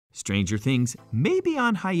Stranger Things may be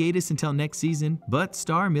on hiatus until next season, but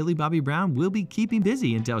star Millie Bobby Brown will be keeping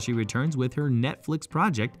busy until she returns with her Netflix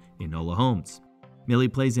project, Enola Holmes. Millie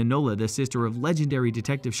plays Enola, the sister of legendary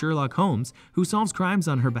detective Sherlock Holmes, who solves crimes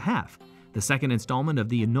on her behalf. The second installment of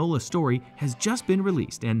the Enola story has just been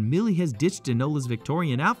released, and Millie has ditched Enola's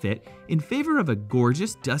Victorian outfit in favor of a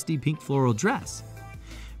gorgeous, dusty pink floral dress.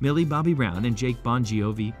 Millie Bobby Brown and Jake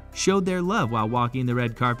Bongiovi showed their love while walking the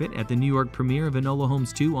red carpet at the New York premiere of Enola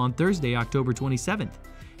Holmes 2 on Thursday, October 27th.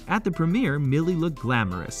 At the premiere, Millie looked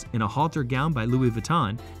glamorous in a halter gown by Louis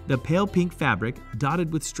Vuitton, the pale pink fabric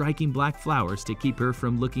dotted with striking black flowers to keep her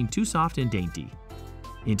from looking too soft and dainty.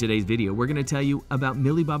 In today's video, we're going to tell you about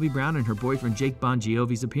Millie Bobby Brown and her boyfriend Jake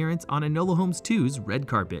Bongiovi's appearance on Enola Holmes 2's red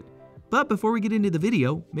carpet. But before we get into the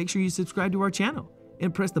video, make sure you subscribe to our channel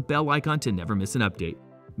and press the bell icon to never miss an update.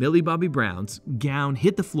 Millie Bobby Brown's gown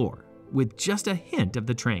hit the floor with just a hint of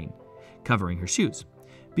the train, covering her shoes.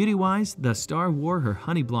 Beauty-wise, the star wore her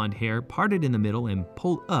honey blonde hair parted in the middle and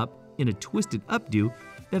pulled up in a twisted updo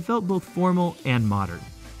that felt both formal and modern,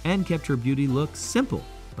 and kept her beauty look simple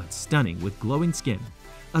but stunning with glowing skin.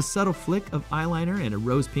 A subtle flick of eyeliner and a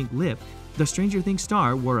rose-pink lip, the Stranger Things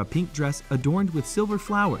star wore a pink dress adorned with silver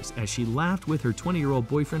flowers as she laughed with her 20-year-old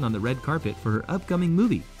boyfriend on the red carpet for her upcoming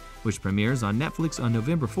movie, which premieres on Netflix on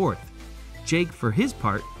November 4th. Jake, for his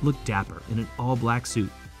part, looked dapper in an all-black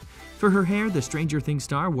suit. For her hair, the Stranger Things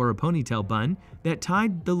star wore a ponytail bun that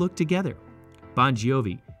tied the look together.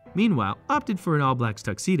 Bongiovi, meanwhile, opted for an all-black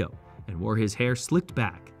tuxedo and wore his hair slicked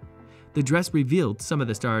back. The dress revealed some of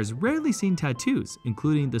the star's rarely seen tattoos,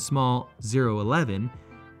 including the small 011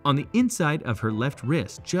 on the inside of her left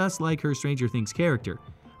wrist, just like her Stranger Things character,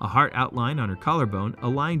 a heart outline on her collarbone, a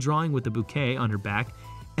line drawing with a bouquet on her back,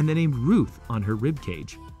 and the name Ruth on her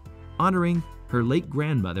ribcage, honoring her late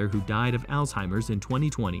grandmother who died of Alzheimer's in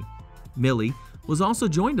 2020. Millie was also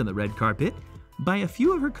joined on the red carpet by a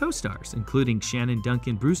few of her co-stars, including Shannon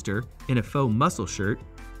Duncan Brewster in a faux muscle shirt,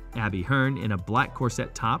 Abby Hearn in a black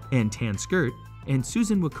corset top and tan skirt, and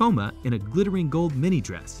Susan Wokoma in a glittering gold mini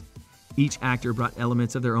dress. Each actor brought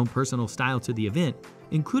elements of their own personal style to the event,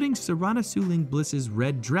 including Serena Suling Bliss's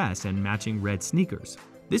red dress and matching red sneakers.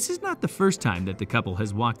 This is not the first time that the couple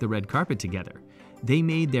has walked the red carpet together. They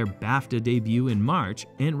made their BAFTA debut in March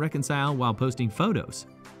and reconciled while posting photos.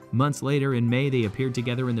 Months later, in May, they appeared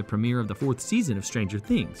together in the premiere of the 4th season of Stranger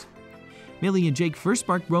Things. Millie and Jake first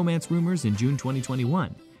sparked romance rumors in June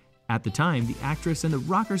 2021. At the time, the actress and the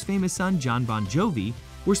rocker's famous son, Jon Bon Jovi,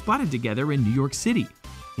 were spotted together in New York City.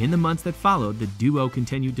 In the months that followed, the duo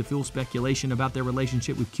continued to fuel speculation about their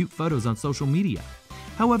relationship with cute photos on social media.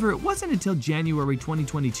 However, it wasn't until January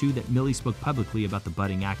 2022 that Millie spoke publicly about the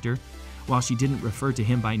budding actor. While she didn't refer to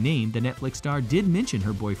him by name, the Netflix star did mention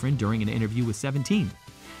her boyfriend during an interview with 17.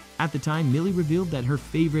 At the time, Millie revealed that her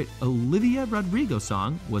favorite Olivia Rodrigo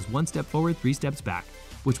song was One Step Forward, Three Steps Back,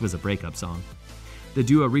 which was a breakup song. The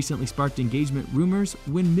duo recently sparked engagement rumors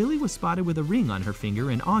when Millie was spotted with a ring on her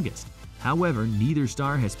finger in August. However, neither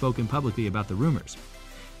star has spoken publicly about the rumors.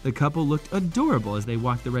 The couple looked adorable as they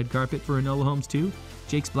walked the red carpet for Enola Holmes 2.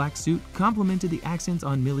 Jake's black suit complemented the accents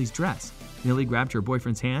on Millie's dress. Millie grabbed her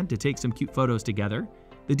boyfriend's hand to take some cute photos together.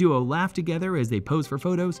 The duo laughed together as they posed for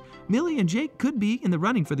photos. Millie and Jake could be in the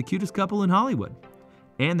running for the cutest couple in Hollywood.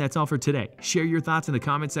 And that's all for today. Share your thoughts in the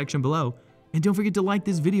comment section below. And don't forget to like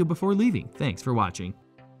this video before leaving. Thanks for watching.